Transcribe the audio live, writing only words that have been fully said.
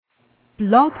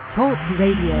Blog Talk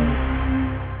Radio.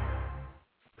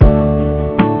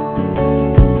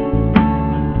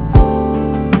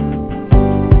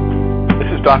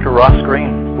 This is Dr. Ross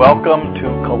Greene. Welcome to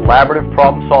Collaborative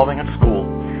Problem Solving at School.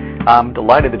 I'm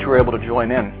delighted that you were able to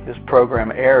join in. This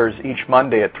program airs each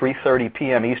Monday at 3:30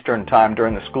 p.m. Eastern Time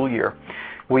during the school year.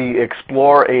 We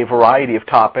explore a variety of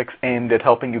topics aimed at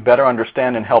helping you better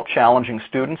understand and help challenging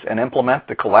students and implement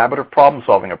the collaborative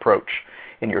problem-solving approach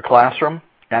in your classroom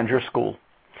and your school.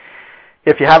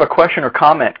 If you have a question or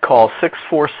comment, call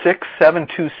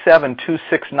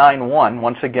 646-727-2691.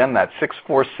 Once again, that's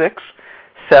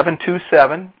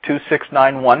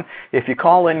 646-727-2691. If you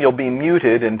call in, you'll be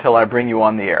muted until I bring you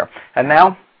on the air. And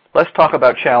now, let's talk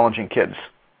about challenging kids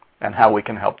and how we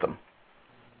can help them.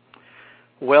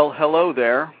 Well, hello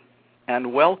there,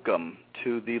 and welcome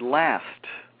to the last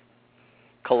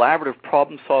Collaborative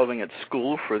Problem Solving at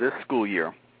School for this school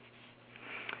year.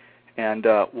 And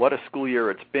what a school year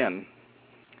it's been.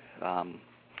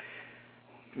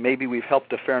 Maybe we've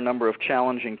helped a fair number of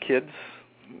challenging kids,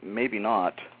 maybe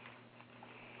not.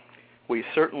 We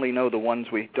certainly know the ones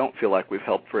we don't feel like we've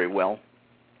helped very well.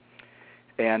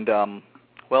 And,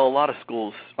 well, a lot of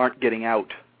schools aren't getting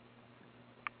out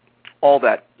all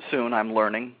that soon, I'm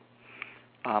learning.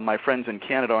 My friends in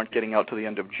Canada aren't getting out till the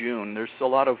end of June. There's a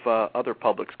lot of other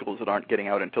public schools that aren't getting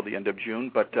out until the end of June,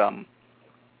 but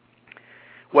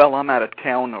well, I'm out of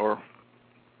town or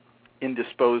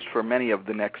indisposed for many of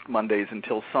the next Mondays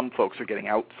until some folks are getting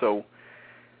out. So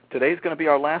today's going to be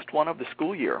our last one of the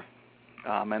school year.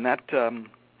 And that,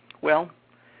 well,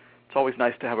 it's always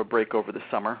nice to have a break over the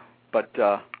summer. But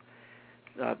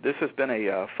this has been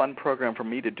a fun program for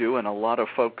me to do, and a lot of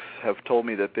folks have told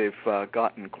me that they've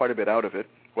gotten quite a bit out of it,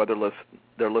 whether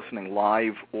they're listening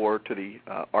live or to the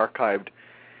archived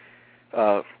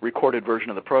recorded version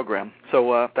of the program.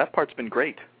 So that part's been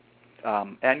great.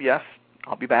 And yes,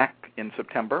 I'll be back in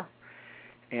September,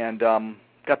 and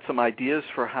got some ideas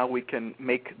for how we can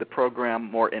make the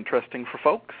program more interesting for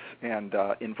folks and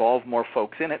involve more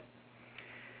folks in it.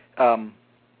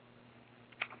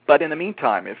 But in the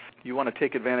meantime, if you want to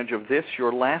take advantage of this,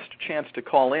 your last chance to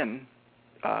call in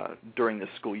during this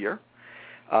school year,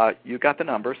 you got the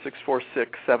number,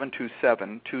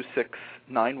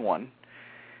 646-727-2691.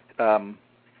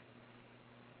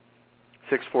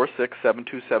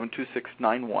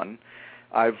 646-727-2691.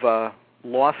 I've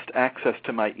lost access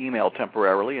to my email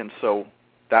temporarily, and so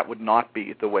that would not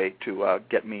be the way to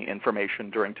get me information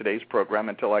during today's program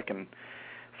until I can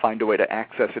find a way to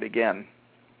access it again.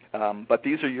 But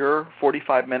these are your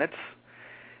 45 minutes.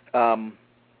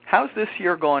 How's this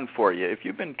year going for you? If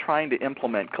you've been trying to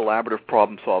implement collaborative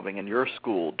problem solving in your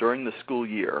school during the school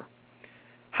year,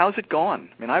 how's it gone?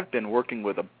 I mean, I've been working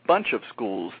with a bunch of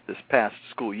schools this past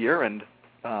school year, and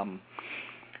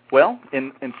well,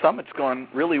 in some it's gone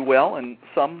really well, and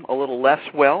some a little less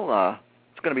well.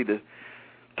 It's going to be the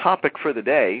topic for the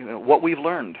day, what we've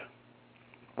learned,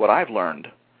 what I've learned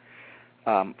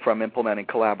from implementing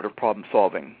collaborative problem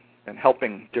solving and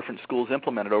helping different schools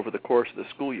implement it over the course of the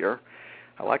school year.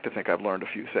 I like to think I've learned a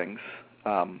few things.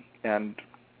 And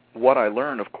what I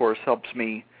learn, of course, helps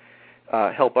me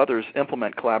help others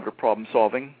implement collaborative problem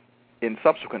solving in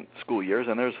subsequent school years.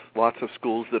 And there's lots of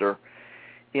schools that are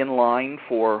in line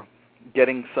for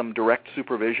getting some direct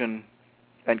supervision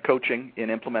and coaching in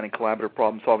implementing collaborative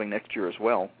problem solving next year as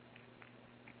well.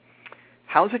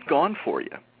 How's it gone for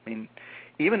you? I mean,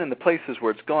 even in the places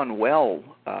where it's gone well,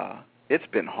 it's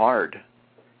been hard.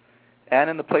 And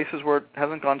in the places where it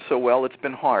hasn't gone so well, it's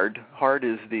been hard. Hard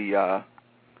is the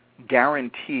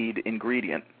guaranteed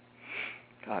ingredient.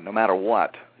 No matter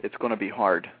what, it's going to be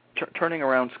hard. Turning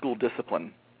around school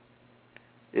discipline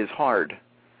is hard.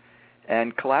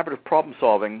 And collaborative problem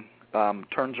solving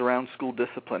turns around school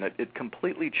discipline. It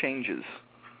completely changes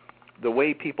the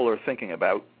way people are thinking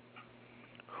about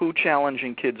who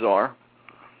challenging kids are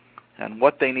and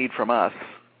what they need from us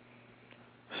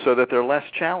so that they're less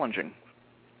challenging.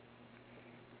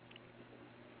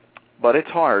 But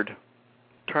it's hard.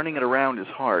 Turning it around is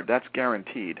hard. That's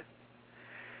guaranteed.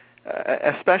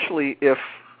 Especially if,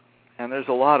 and there's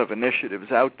a lot of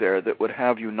initiatives out there that would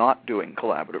have you not doing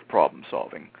collaborative problem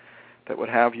solving, that would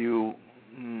have you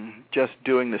just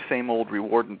doing the same old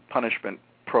reward and punishment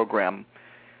program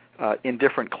in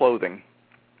different clothing.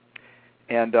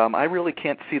 And I really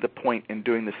can't see the point in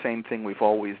doing the same thing we've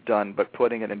always done, but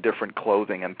putting it in different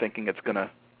clothing and thinking it's going to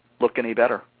look any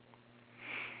better.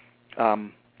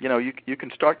 You know, you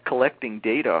can start collecting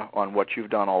data on what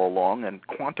you've done all along and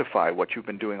quantify what you've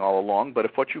been doing all along, but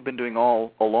if what you've been doing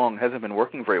all along hasn't been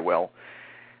working very well,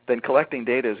 then collecting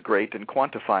data is great and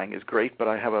quantifying is great, but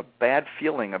I have a bad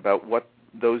feeling about what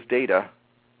those data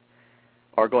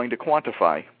are going to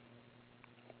quantify.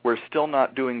 We're still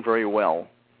not doing very well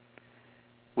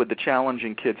with the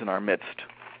challenging kids in our midst.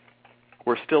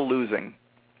 We're still losing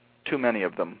too many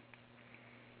of them.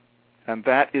 And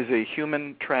that is a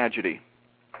human tragedy.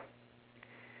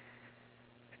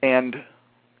 And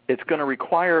it's going to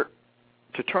require,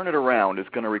 to turn it around, it's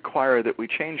going to require that we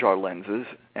change our lenses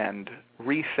and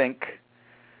rethink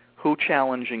who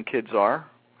challenging kids are,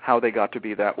 how they got to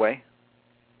be that way.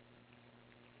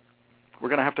 We're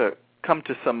going to have to come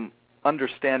to some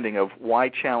understanding of why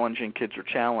challenging kids are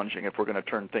challenging if we're going to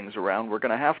turn things around. We're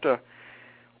going to have to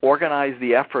organize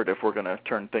the effort if we're going to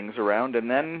turn things around, and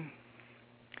then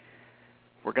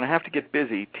we're going to have to get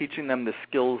busy teaching them the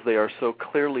skills they are so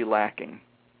clearly lacking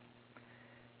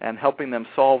and helping them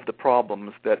solve the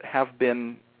problems that have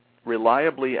been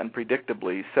reliably and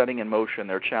predictably setting in motion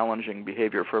their challenging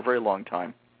behavior for a very long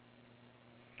time.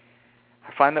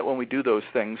 I find that when we do those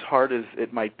things, hard as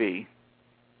it might be,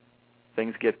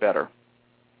 things get better.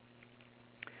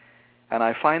 And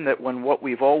I find that when what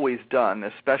we've always done,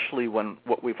 especially when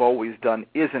what we've always done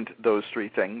isn't those three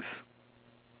things,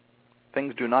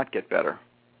 things do not get better.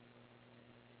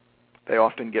 They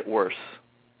often get worse.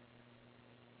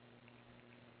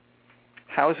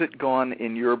 How's it gone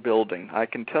in your building? I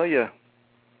can tell you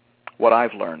what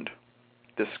I've learned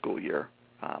this school year.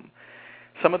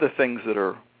 Some of the things that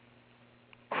are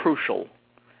crucial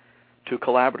to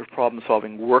collaborative problem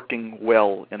solving working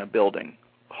well in a building.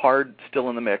 Hard still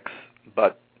in the mix,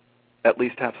 but at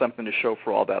least have something to show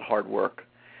for all that hard work.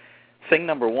 Thing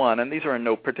number one, and these are in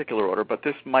no particular order, but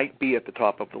this might be at the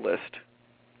top of the list,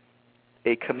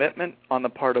 a commitment on the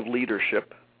part of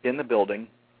leadership in the building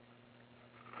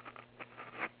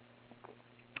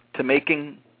to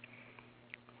making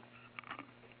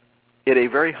it a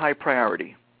very high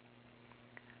priority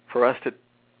for us to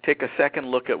take a second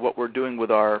look at what we're doing with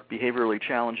our behaviorally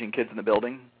challenging kids in the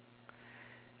building,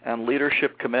 and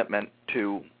leadership commitment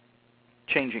to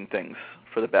changing things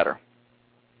for the better.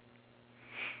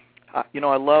 I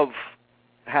love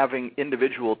having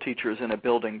individual teachers in a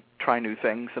building try new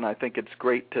things, and I think it's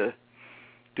great to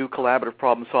do collaborative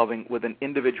problem solving with an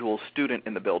individual student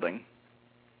in the building.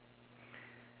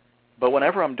 But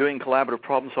whenever I'm doing collaborative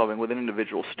problem solving with an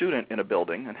individual student in a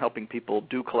building and helping people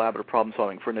do collaborative problem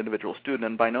solving for an individual student,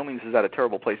 and by no means is that a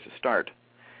terrible place to start,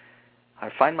 I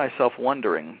find myself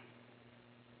wondering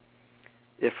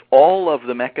if all of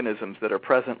the mechanisms that are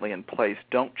presently in place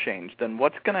don't change, then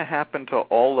what's going to happen to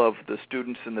all of the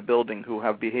students in the building who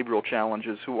have behavioral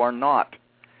challenges who are not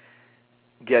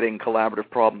getting collaborative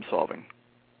problem solving?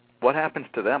 What happens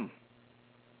to them?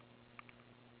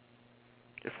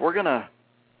 If we're going to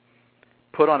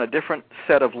put on a different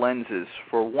set of lenses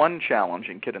for one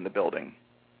challenging kid in the building,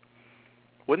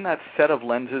 wouldn't that set of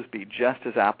lenses be just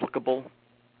as applicable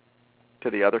to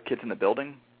the other kids in the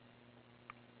building?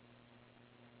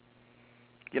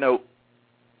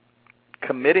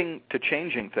 Committing to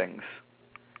changing things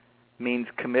means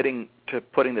committing to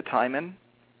putting the time in.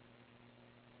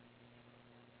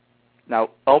 Now,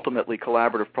 ultimately,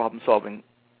 collaborative problem solving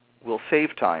will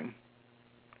save time,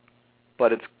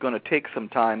 but it's going to take some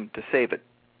time to save it.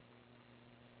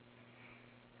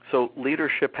 So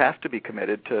leadership has to be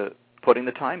committed to putting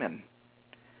the time in.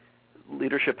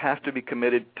 Leadership has to be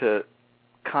committed to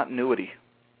continuity.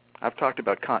 I've talked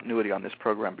about continuity on this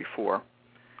program before.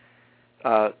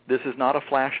 This is not a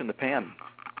flash in the pan.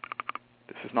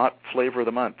 This is not flavor of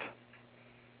the month.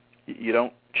 You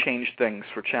don't change things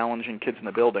for challenging kids in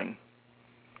the building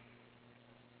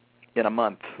in a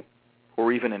month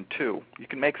or even in 2. You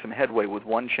can make some headway with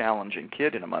one challenging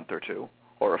kid in a month or 2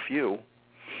 or a few,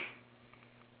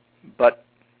 but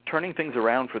turning things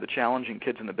around for the challenging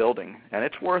kids in the building, and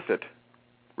it's worth it,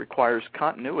 requires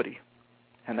continuity.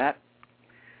 And that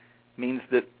means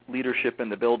that leadership in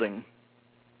the building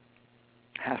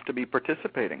has to be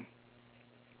participating,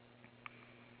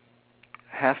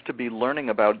 has to be learning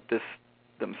about this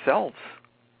themselves.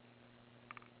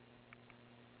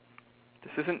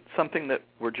 This isn't something that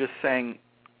we're just saying,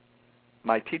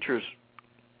 I'd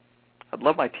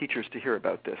love my teachers to hear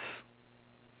about this.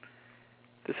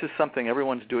 This is something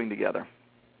everyone's doing together.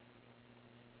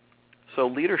 So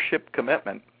leadership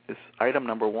commitment is item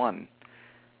number 1.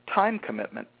 Time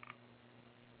commitment.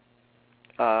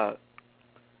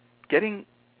 Getting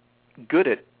good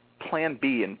at Plan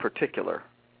B in particular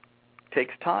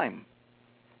takes time,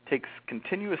 takes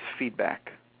continuous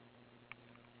feedback,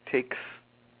 takes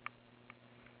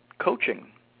coaching,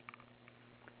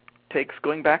 takes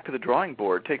going back to the drawing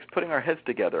board, takes putting our heads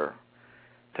together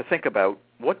to think about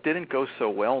what didn't go so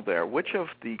well there, which of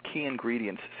the key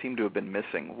ingredients seem to have been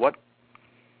missing, what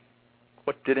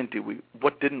didn't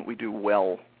we do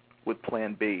well with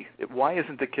Plan B? Why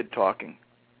isn't the kid talking?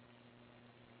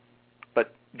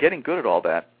 But getting good at all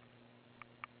that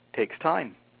takes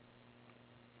time.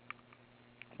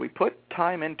 We put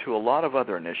time into a lot of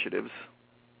other initiatives.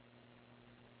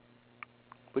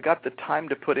 We got the time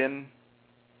to put in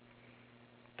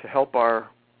to help our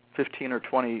 15 or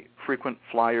 20 frequent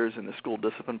flyers in the school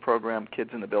discipline program,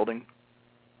 kids in the building.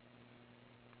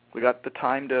 We got the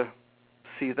time to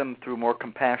see them through more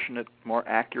compassionate, more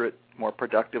accurate, more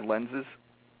productive lenses.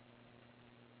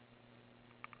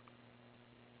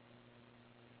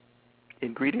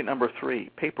 Ingredient number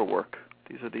 3, paperwork.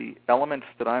 These are the elements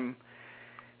that I'm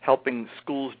helping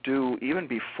schools do even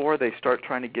before they start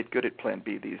trying to get good at Plan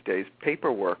B these days.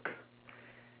 Paperwork.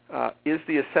 Is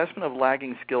the assessment of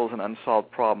lagging skills and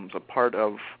unsolved problems a part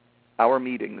of our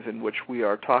meetings in which we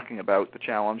are talking about the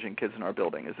challenging kids in our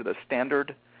building? Is it a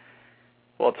standard?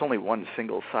 Well, it's only one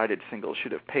single-sided single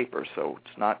sheet of paper, so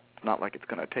it's not like it's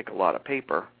going to take a lot of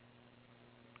paper.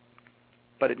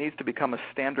 But it needs to become a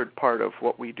standard part of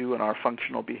what we do in our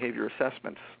functional behavior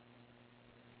assessments.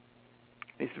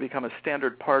 It needs to become a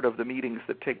standard part of the meetings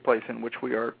that take place in which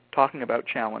we are talking about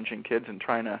challenging kids and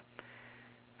trying to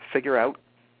figure out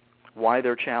why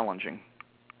they're challenging,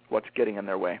 what's getting in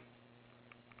their way.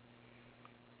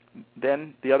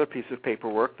 Then the other piece of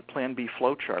paperwork, the Plan B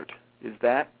flowchart. Is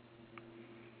that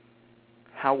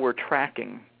how we're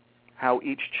tracking how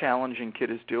each challenging kid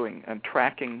is doing and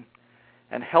tracking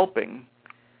and helping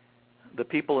the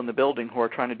people in the building who are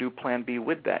trying to do Plan B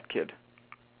with that kid?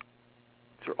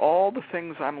 So all the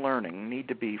things I'm learning need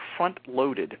to be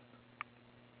front-loaded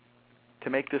to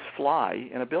make this fly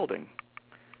in a building.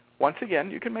 Once again,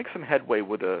 you can make some headway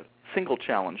with a single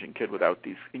challenging kid without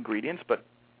these ingredients, but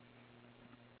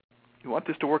you want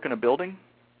this to work in a building?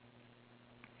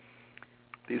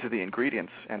 These are the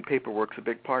ingredients, and paperwork's a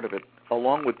big part of it.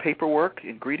 Along with paperwork,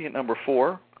 ingredient number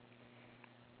 4,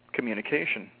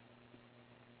 communication.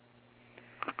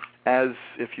 As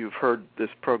if you've heard this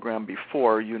program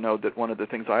before, you know that one of the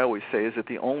things I always say is that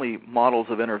the only models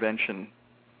of intervention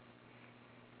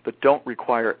that don't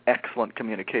require excellent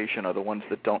communication are the ones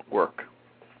that don't work.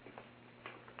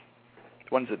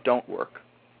 The ones that don't work.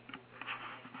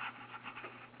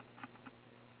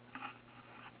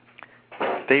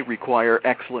 They don't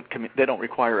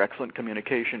require excellent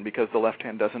communication because the left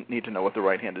hand doesn't need to know what the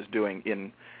right hand is doing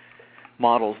in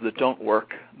models that don't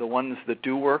work. The ones that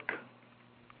do work,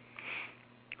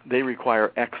 they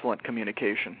require excellent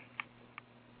communication.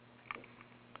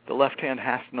 The left hand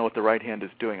has to know what the right hand is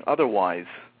doing. Otherwise,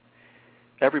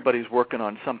 everybody's working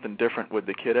on something different with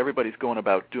the kid. Everybody's going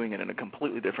about doing it in a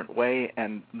completely different way,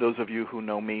 and those of you who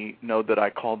know me know that I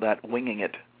call that winging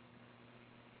it.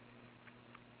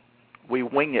 We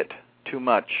wing it too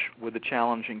much with the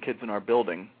challenging kids in our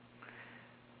building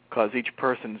because each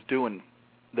person's doing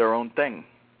their own thing.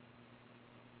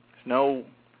 There's no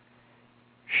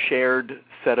shared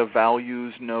set of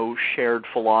values, no shared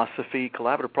philosophy.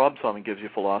 Collaborative problem solving gives you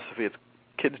philosophy. It's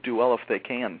kids do well if they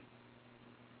can.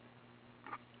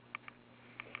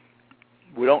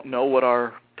 We don't know what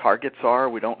our targets are.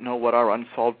 We don't know what our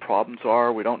unsolved problems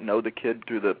are. We don't know the kid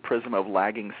through the prism of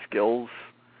lagging skills.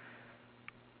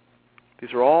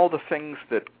 These are all the things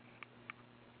that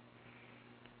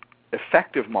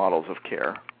effective models of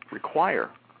care require.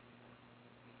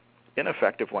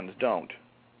 Ineffective ones don't.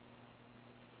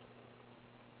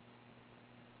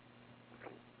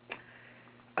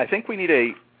 I think we need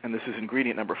and this is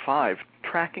ingredient number 5,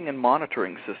 tracking and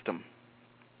monitoring system.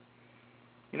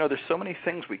 You know, there's so many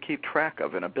things we keep track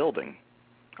of in a building.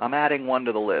 I'm adding one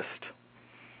to the list.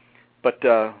 But,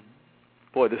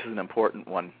 boy, this is an important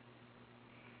one.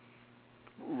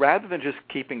 Rather than just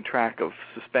keeping track of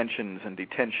suspensions and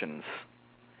detentions,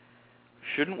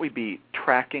 shouldn't we be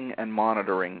tracking and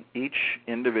monitoring each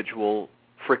individual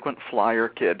frequent flyer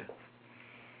kid,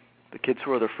 the kids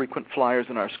who are the frequent flyers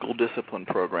in our school discipline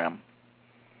program?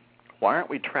 Why aren't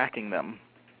we tracking them?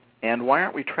 And why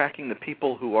aren't we tracking the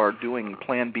people who are doing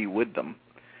Plan B with them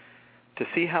to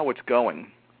see how it's going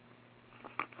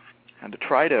and to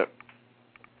try to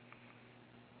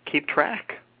keep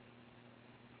track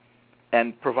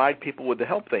and provide people with the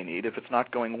help they need if it's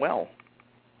not going well?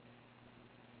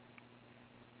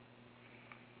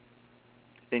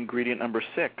 Ingredient number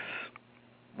 6,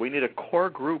 we need a core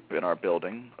group in our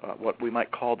building, what we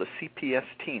might call the CPS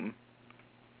team.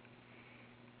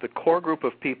 The core group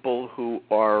of people who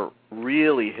are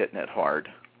really hitting it hard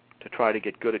to try to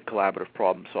get good at collaborative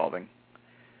problem solving,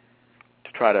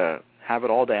 to try to have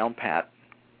it all down pat,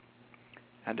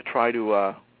 and to try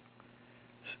to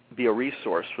be a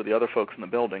resource for the other folks in the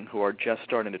building who are just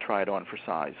starting to try it on for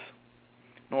size.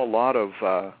 I know a lot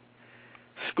of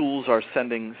schools are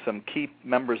sending some key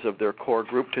members of their core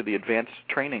group to the advanced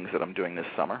trainings that I'm doing this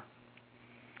summer.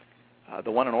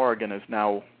 The one in Oregon is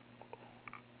now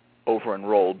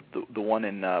over-enrolled. The one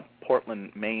in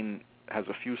Portland, Maine has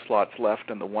a few slots left,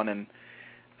 and the one in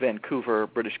Vancouver,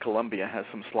 British Columbia has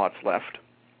some slots left.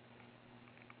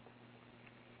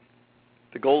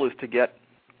 The goal is to get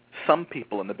some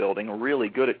people in the building really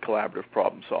good at collaborative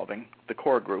problem solving, the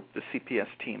core group, the CPS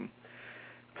team,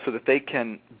 so that they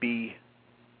can be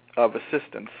of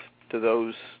assistance to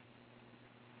those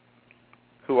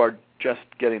who are just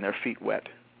getting their feet wet.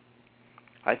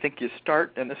 I think you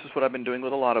start, and this is what I've been doing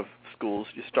with a lot of schools,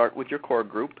 you start with your core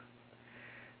group,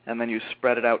 and then you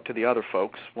spread it out to the other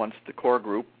folks once the core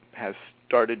group has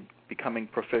started becoming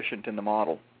proficient in the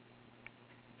model.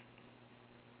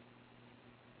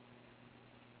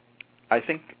 I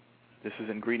think this is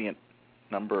ingredient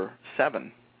number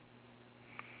 7.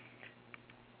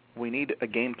 We need a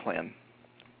game plan.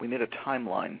 We need a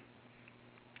timeline.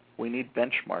 We need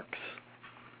benchmarks.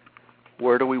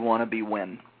 Where do we want to be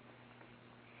when?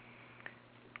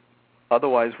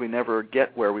 Otherwise, we never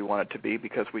get where we want it to be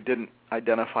because we didn't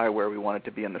identify where we want it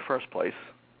to be in the first place.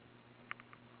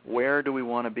 Where do we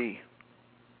want to be?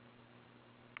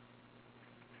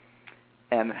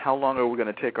 And how long are we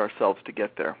going to take ourselves to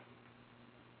get there?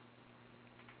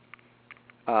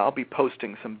 I'll be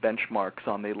posting some benchmarks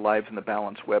on the Lives in the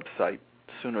Balance website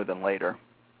sooner than later.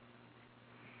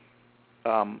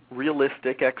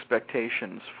 Realistic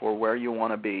expectations for where you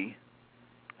want to be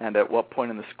and at what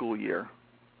point in the school year.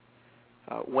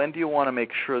 When do you want to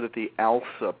make sure that the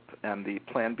ALSUP and the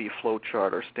Plan B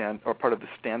flowchart are part of the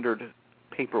standard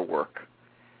paperwork?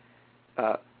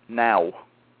 Now.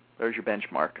 There's your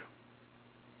benchmark.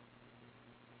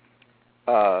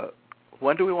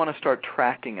 When do we want to start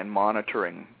tracking and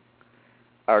monitoring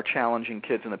our challenging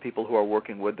kids and the people who are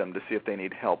working with them to see if they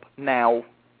need help? Now.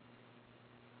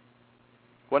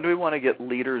 When do we want to get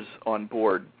leaders on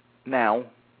board? Now.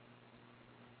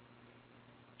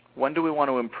 When do we want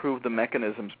to improve the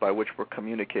mechanisms by which we're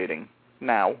communicating?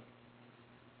 Now.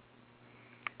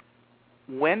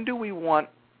 When do we want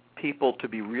people to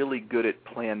be really good at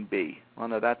Plan B? Well,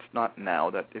 no, that's not now.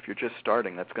 That if you're just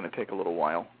starting, that's going to take a little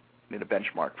while. You need a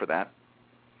benchmark for that.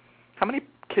 How many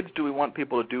kids do we want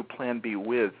people to do Plan B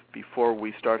with before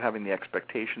we start having the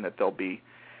expectation that they'll be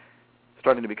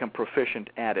starting to become proficient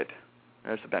at it?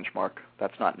 There's the benchmark.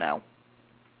 That's not now.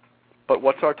 But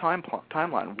what's our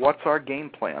timeline? What's our game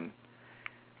plan?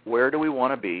 Where do we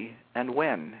want to be and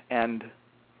when? And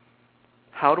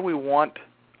how do we want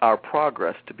our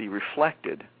progress to be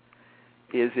reflected?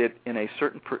 Is it in a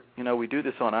certain, we do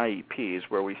this on IEPs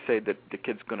where we say that the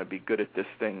kid's going to be good at this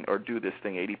thing or do this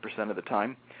thing 80% of the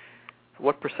time.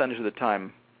 What percentage of the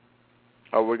time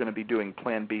are we going to be doing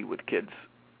Plan B with kids?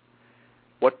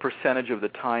 What percentage of the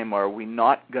time are we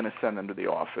not going to send them to the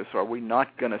office? Are we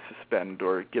not going to suspend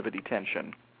or give a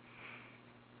detention?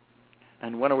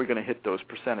 And when are we going to hit those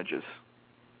percentages?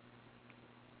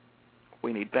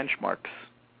 We need benchmarks.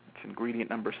 It's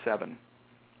ingredient number 7.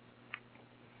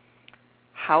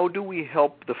 How do we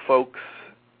help the folks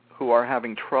who are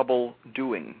having trouble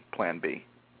doing Plan B?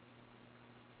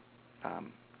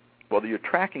 Well, your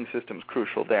tracking system is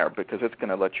crucial there because it's going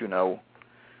to let you know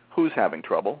who's having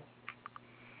trouble.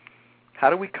 How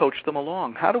do we coach them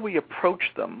along? How do we approach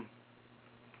them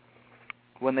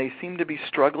when they seem to be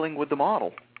struggling with the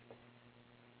model?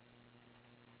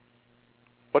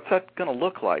 What's that going to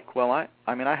look like? Well, I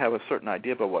have a certain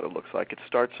idea about what it looks like. It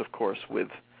starts, of course, with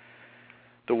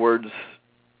the words,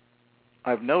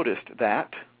 I've noticed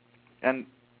that, and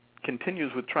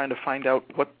continues with trying to find out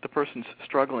what the person's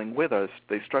struggling with. Are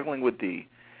they struggling with the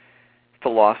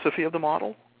philosophy of the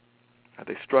model? Are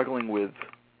they struggling with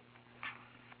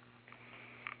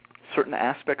certain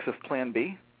aspects of Plan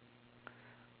B?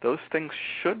 Those things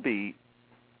should be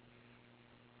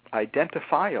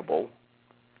identifiable,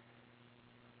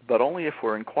 but only if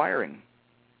we're inquiring.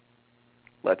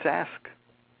 Let's ask.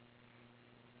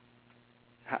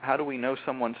 How do we know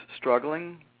someone's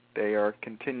struggling? They are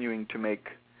continuing to make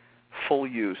full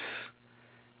use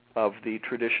of the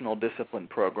traditional discipline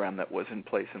program that was in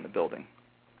place in the building.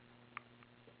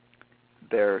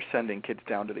 They're sending kids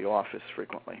down to the office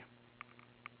frequently.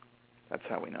 That's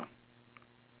how we know.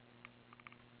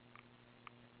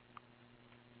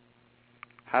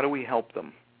 How do we help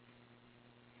them?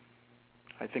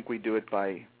 I think we do it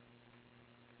by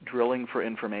drilling for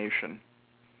information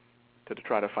to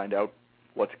try to find out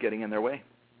what's getting in their way.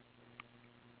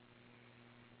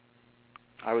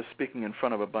 I was speaking in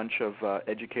front of a bunch of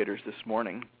educators this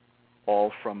morning,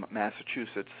 all from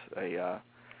Massachusetts, a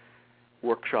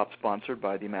workshop sponsored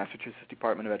by the Massachusetts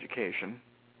Department of Education.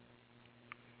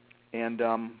 And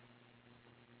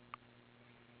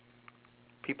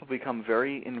people become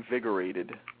very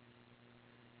invigorated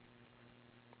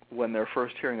when they're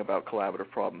first hearing about collaborative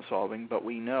problem solving, but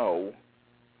we know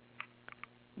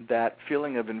that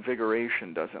feeling of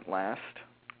invigoration doesn't last.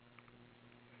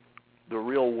 The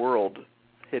real world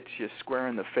hits you square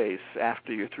in the face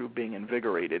after you're through being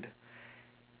invigorated,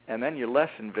 and then you're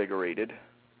less invigorated.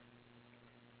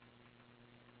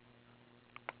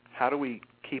 How do we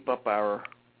keep up our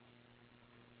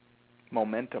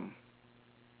momentum?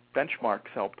 Benchmarks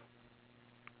help.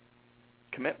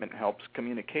 Commitment helps.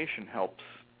 Communication helps.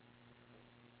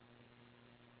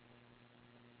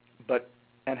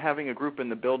 And having a group in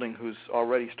the building who's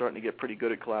already starting to get pretty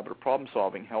good at collaborative problem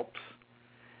solving helps.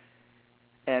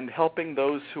 And helping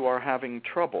those who are having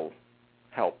trouble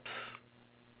helps.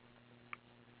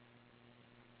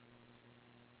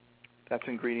 That's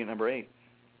ingredient number 8.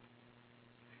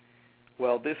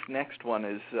 Well, this next one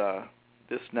is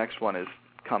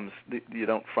comes. You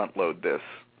don't front load this.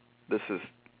 This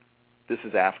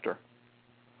is after.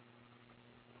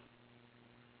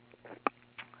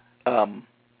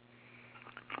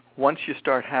 Once you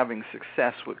start having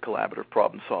success with collaborative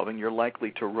problem solving, you're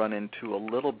likely to run into a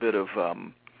little bit of what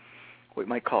we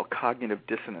might call cognitive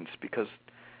dissonance, because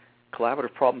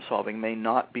collaborative problem solving may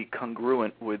not be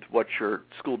congruent with what your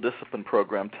school discipline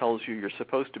program tells you you're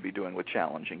supposed to be doing with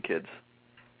challenging kids.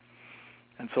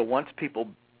 And so once people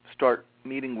start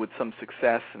meeting with some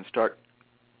success and start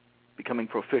becoming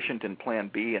proficient in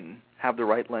Plan B and have the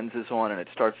right lenses on, and it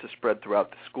starts to spread throughout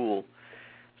the school,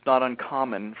 it's not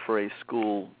uncommon for a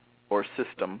school or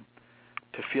system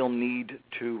to feel need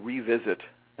to revisit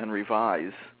and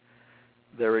revise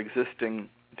their existing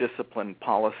discipline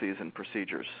policies and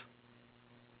procedures.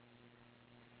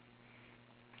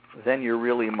 Then you're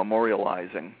really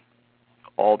memorializing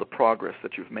all the progress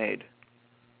that you've made.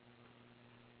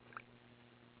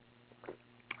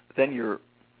 Then you're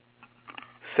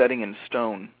setting in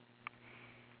stone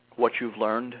what you've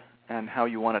learned and how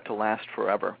you want it to last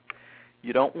forever.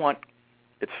 You don't want,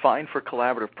 it's fine for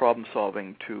collaborative problem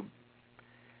solving to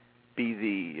be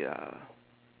the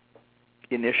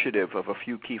initiative of a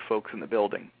few key folks in the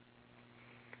building.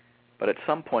 But at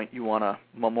some point you want to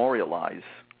memorialize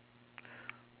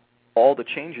all the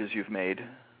changes you've made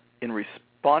in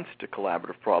response to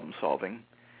collaborative problem solving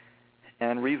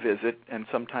and revisit and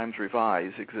sometimes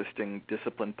revise existing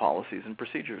discipline policies and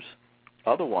procedures.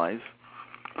 Otherwise,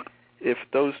 if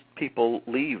those people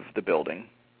leave the building,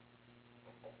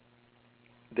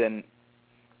 then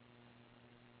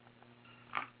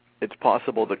it's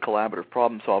possible that collaborative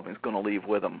problem solving is going to leave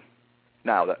with them.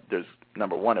 Now, there's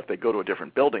number one, if they go to a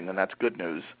different building, then that's good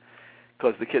news,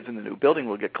 because the kids in the new building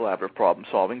will get collaborative problem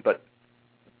solving. But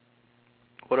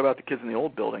what about the kids in the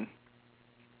old building?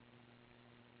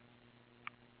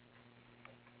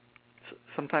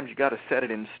 Sometimes you got to set it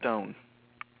in stone.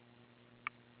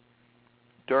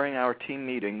 During our team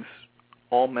meetings,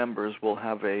 all members will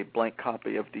have a blank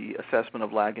copy of the Assessment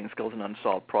of Lagging Skills and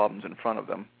Unsolved Problems in front of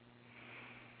them.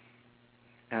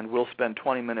 And we'll spend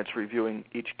 20 minutes reviewing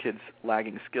each kid's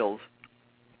lagging skills,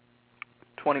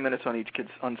 20 minutes on each kid's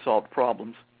unsolved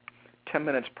problems, 10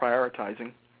 minutes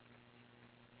prioritizing.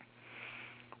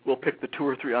 We'll pick the 2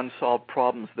 or 3 unsolved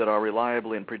problems that are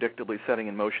reliably and predictably setting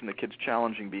in motion the kid's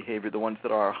challenging behavior, the ones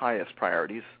that are our highest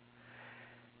priorities.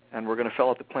 And we're going to fill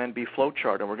out the Plan B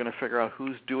flowchart, and we're going to figure out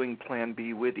who's doing Plan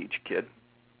B with each kid.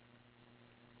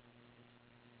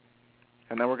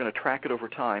 And then we're going to track it over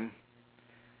time,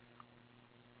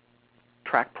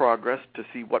 track progress to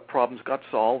see what problems got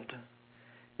solved.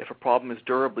 If a problem is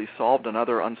durably solved,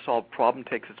 another unsolved problem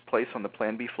takes its place on the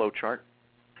Plan B flowchart.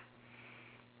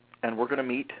 And we're going to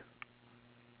meet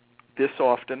this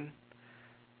often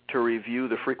to review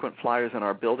the frequent flyers in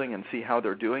our building and see how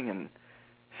they're doing and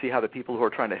see how the people who are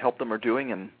trying to help them are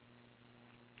doing and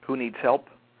who needs help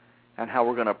and how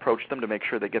we're going to approach them to make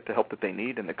sure they get the help that they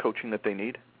need and the coaching that they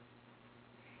need.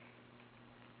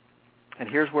 And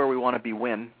here's where we want to be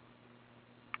when.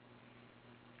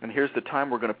 And here's the time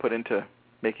we're going to put into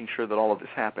making sure that all of this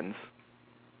happens.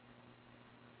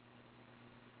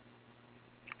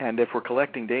 And if we're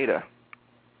collecting data,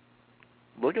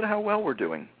 look at how well we're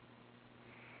doing.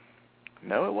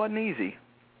 No, it wasn't easy.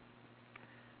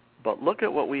 But look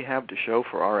at what we have to show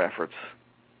for our efforts.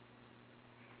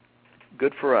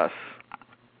 Good for us,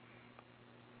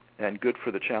 and good for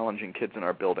the challenging kids in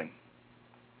our building.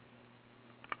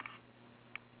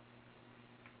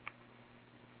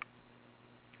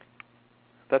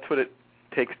 That's what it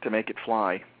takes to make it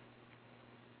fly.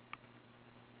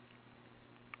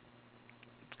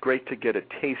 It's great to get a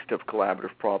taste of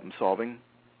collaborative problem solving.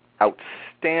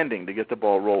 Outstanding to get the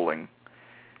ball rolling.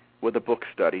 with a book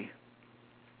study,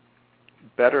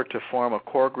 better to form a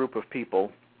core group of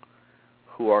people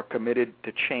who are committed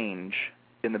to change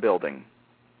in the building,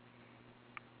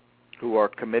 who are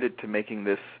committed to making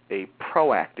this a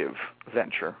proactive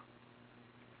venture,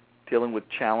 dealing with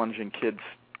challenging kids,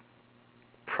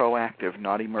 proactive,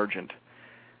 not emergent,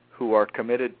 who are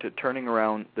committed to turning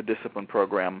around the discipline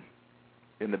program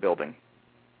in the building.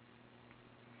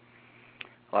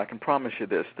 I can promise you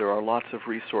this, there are lots of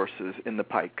resources in the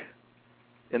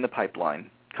pipeline,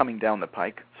 coming down the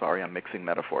pike. Sorry, I'm mixing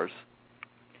metaphors.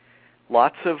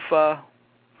 Lots of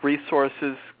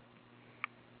resources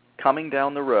coming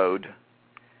down the road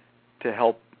to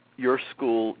help your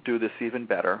school do this even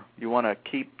better. You want to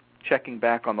keep checking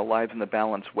back on the Lives in the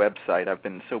Balance website. I've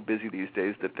been so busy these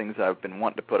days that things I've been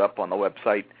wanting to put up on the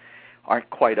website aren't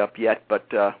quite up yet, but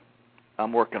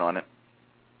I'm working on it.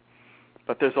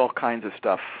 But there's all kinds of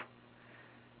stuff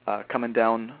coming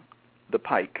down the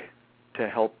pike to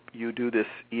help you do this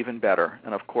even better.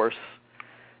 And of course,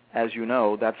 as you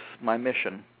know, that's my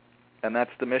mission. And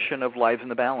that's the mission of Lives in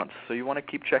the Balance. So you want to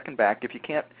keep checking back. If you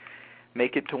can't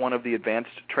make it to one of the advanced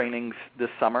trainings this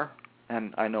summer,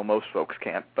 and I know most folks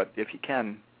can't, but if you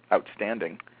can,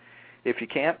 outstanding. If you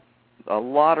can't, a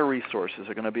lot of resources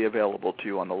are going to be available to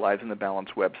you on the Lives in the Balance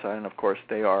website, and of course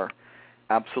they are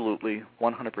absolutely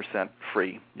 100%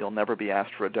 free. You'll never be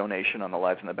asked for a donation on the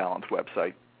Lives in the Balance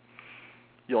website.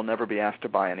 You'll never be asked to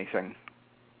buy anything.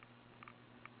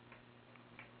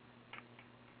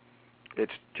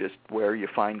 It's just where you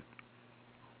find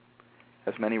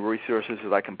as many resources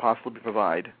as I can possibly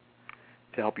provide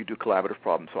to help you do collaborative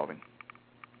problem solving.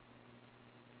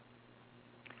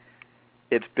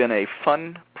 It's been a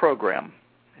fun program,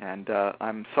 and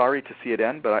I'm sorry to see it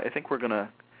end, but I think we're going to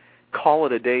call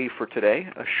it a day for today,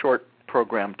 a short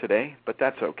program today, but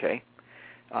that's okay.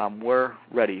 We're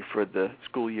ready for the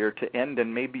school year to end,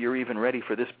 and maybe you're even ready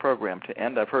for this program to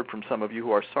end. I've heard from some of you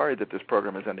who are sorry that this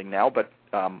program is ending now, but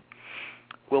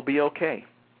we'll be okay.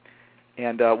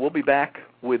 And we'll be back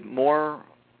with more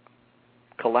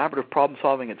collaborative problem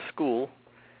solving at school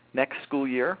next school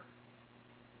year,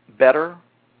 better,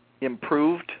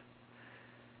 improved.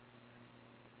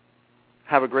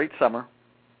 Have a great summer.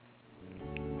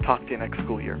 Talk to you next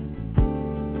school year.